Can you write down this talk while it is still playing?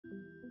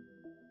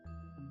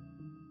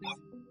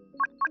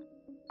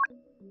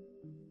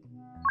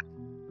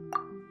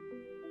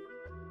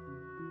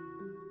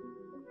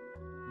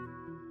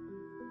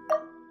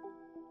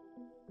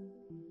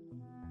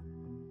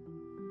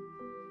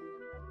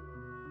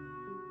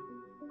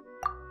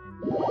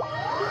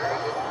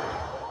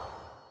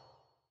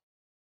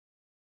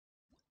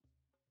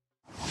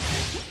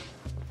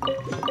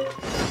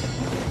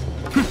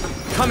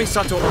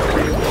Kamisato.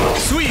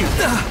 Suiyu.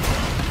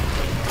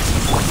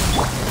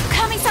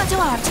 Kamisato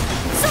art.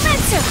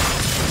 Sumetsu.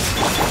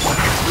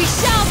 We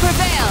shall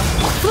prevail.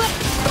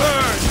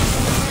 Burn.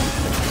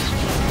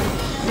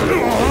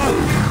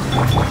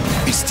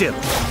 Be still.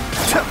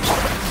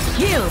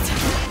 Yield.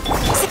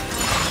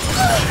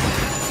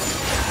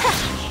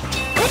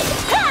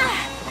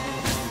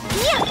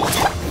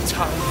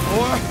 Time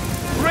for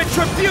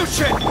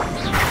retribution.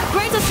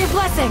 Grant us your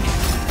blessing.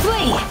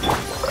 Flee.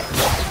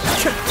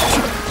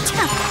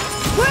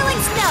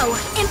 Whirling snow.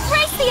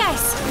 Embrace the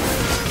ice.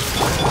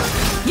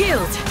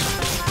 Yield.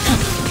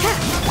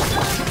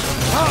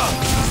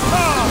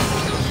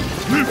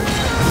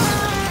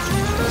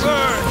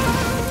 Burn.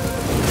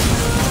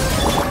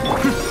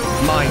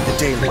 Mind the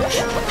deluge.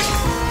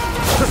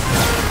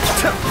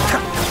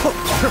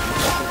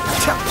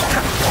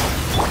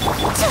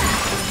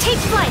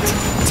 Take flight.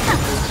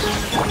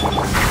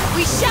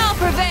 We shall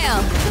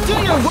prevail. Do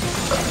your work.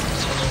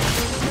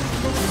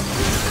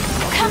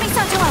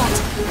 Kamisato out.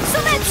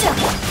 Sumetsu.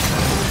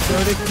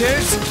 Verdict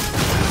is...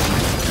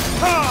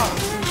 Ha!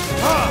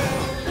 Ha!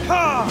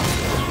 Ha!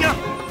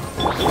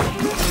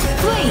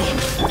 Flee.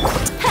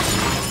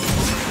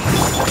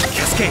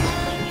 Cascade.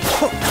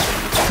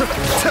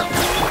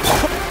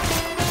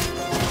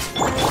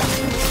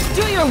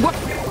 Do your work.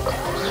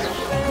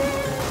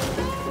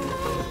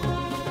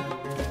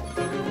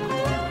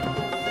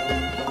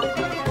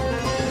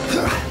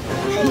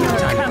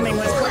 Your coming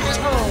was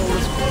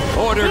foretold.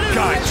 Order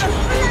guide you.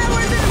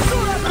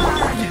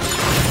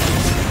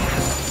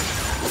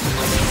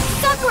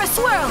 Sakura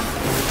swirl.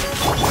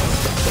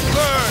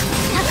 Burn.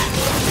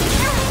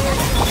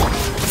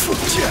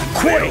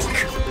 Quake.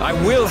 I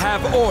will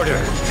have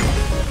order.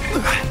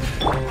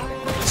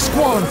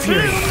 Squall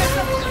Fury.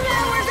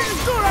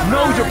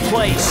 Know your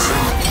place.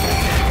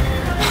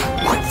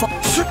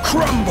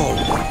 Crumble.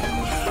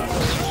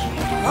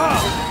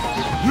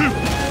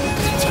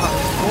 Time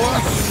for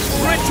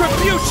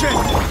retribution.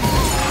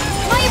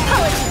 My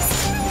apologies.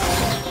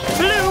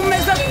 Bloom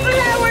as the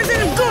flowers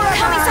in Kamisato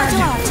Guraman.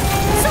 art.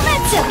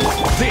 Sumetsu.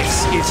 This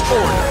is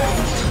order.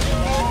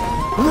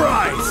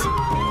 Rise.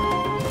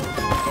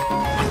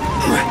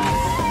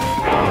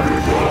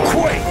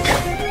 Quake.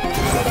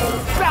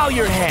 Bow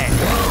your head.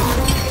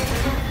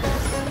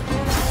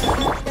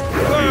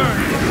 Burn.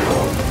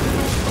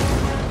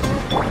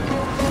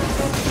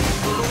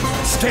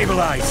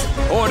 Stabilize.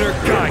 Order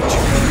guide you.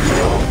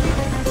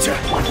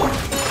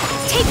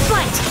 Take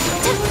flight.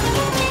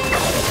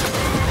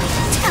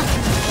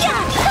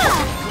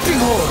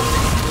 Behold.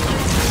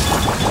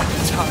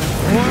 Time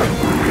for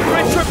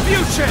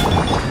retribution.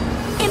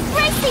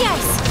 Embrace the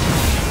ice.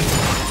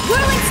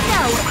 Whirling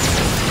snow.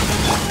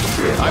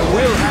 I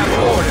will have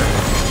order.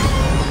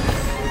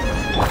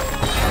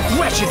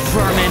 Wretched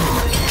vermin.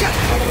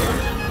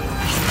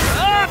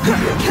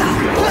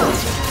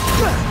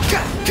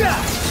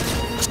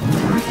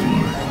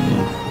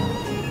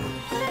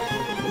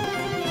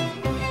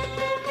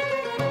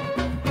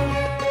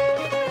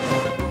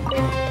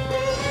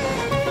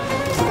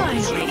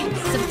 Finally,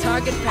 some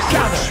target practice.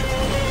 Gather.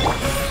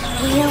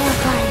 Wheel of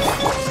life.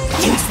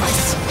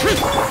 Useless.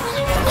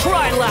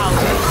 Cry loud.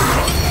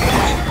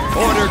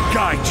 Order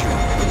guide you.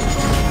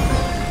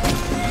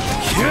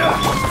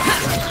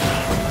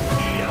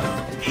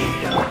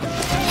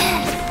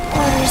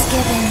 Orders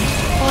given.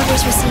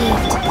 Orders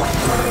received.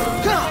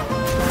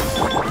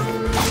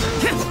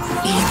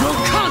 Evil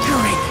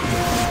conquering.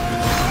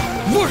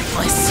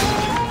 Worthless.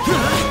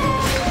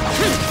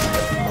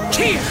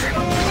 Here.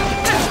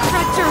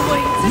 Spread your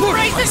wings and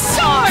raise the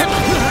sword!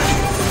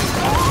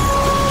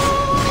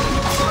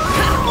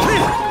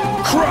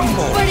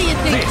 Crumble. Where do you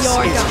think This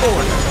you're is going?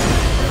 order.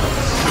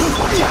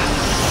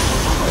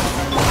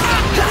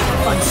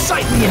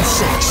 Unsightly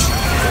insects.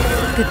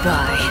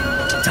 Goodbye.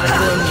 Time to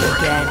meet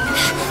again.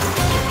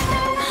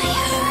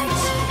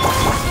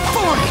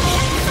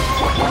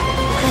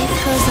 Life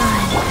goes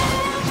on.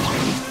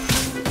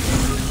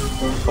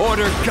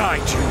 Order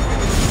guide you.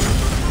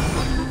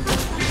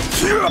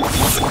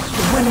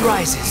 The wind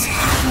rises.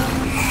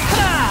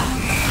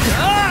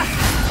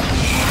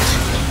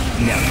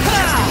 Now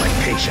testing my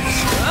patience.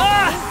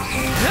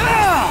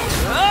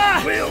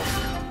 Will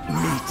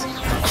meet.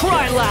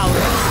 Cry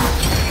louder.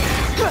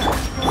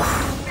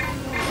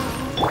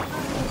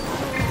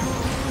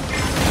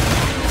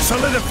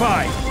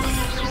 Solidify.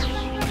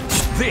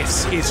 This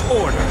is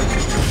order.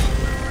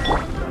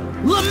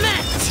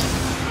 Lament.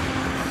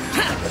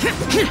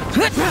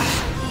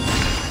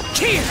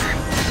 Here.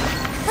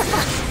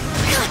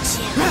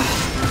 Gotcha.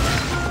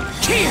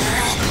 Here.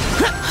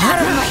 Out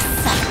of my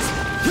sight.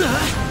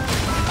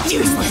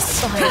 Useless.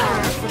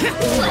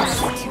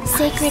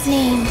 Sacred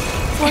name.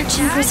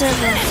 Fortune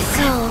preserver.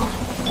 Go.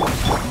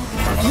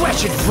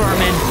 Wretched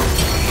vermin.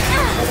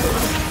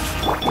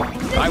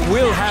 I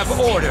will have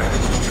order.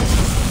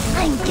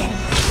 I'm getting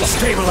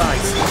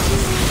Stabilize.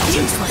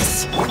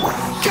 Useless.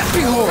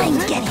 Behold. I'm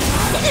getting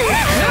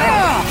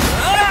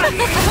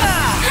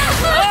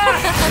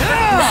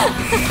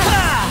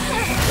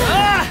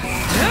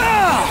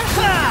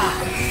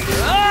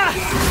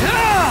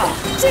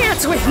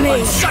Dance with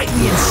me!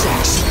 Unsightly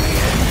insects!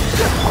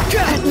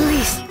 At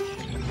least...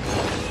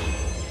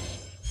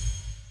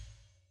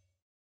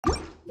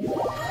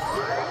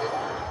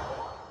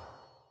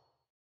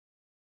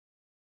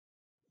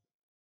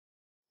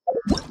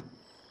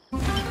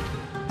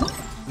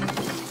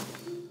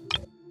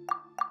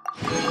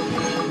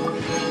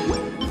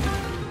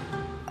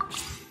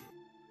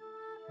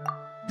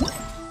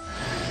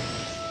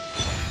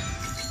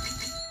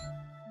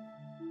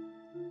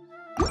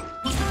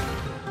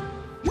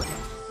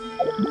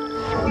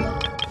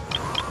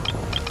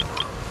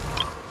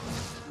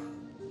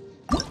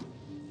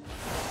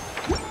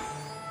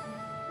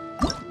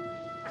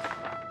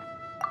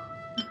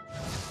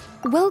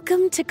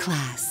 Welcome to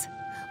class.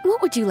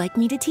 What would you like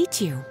me to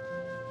teach you?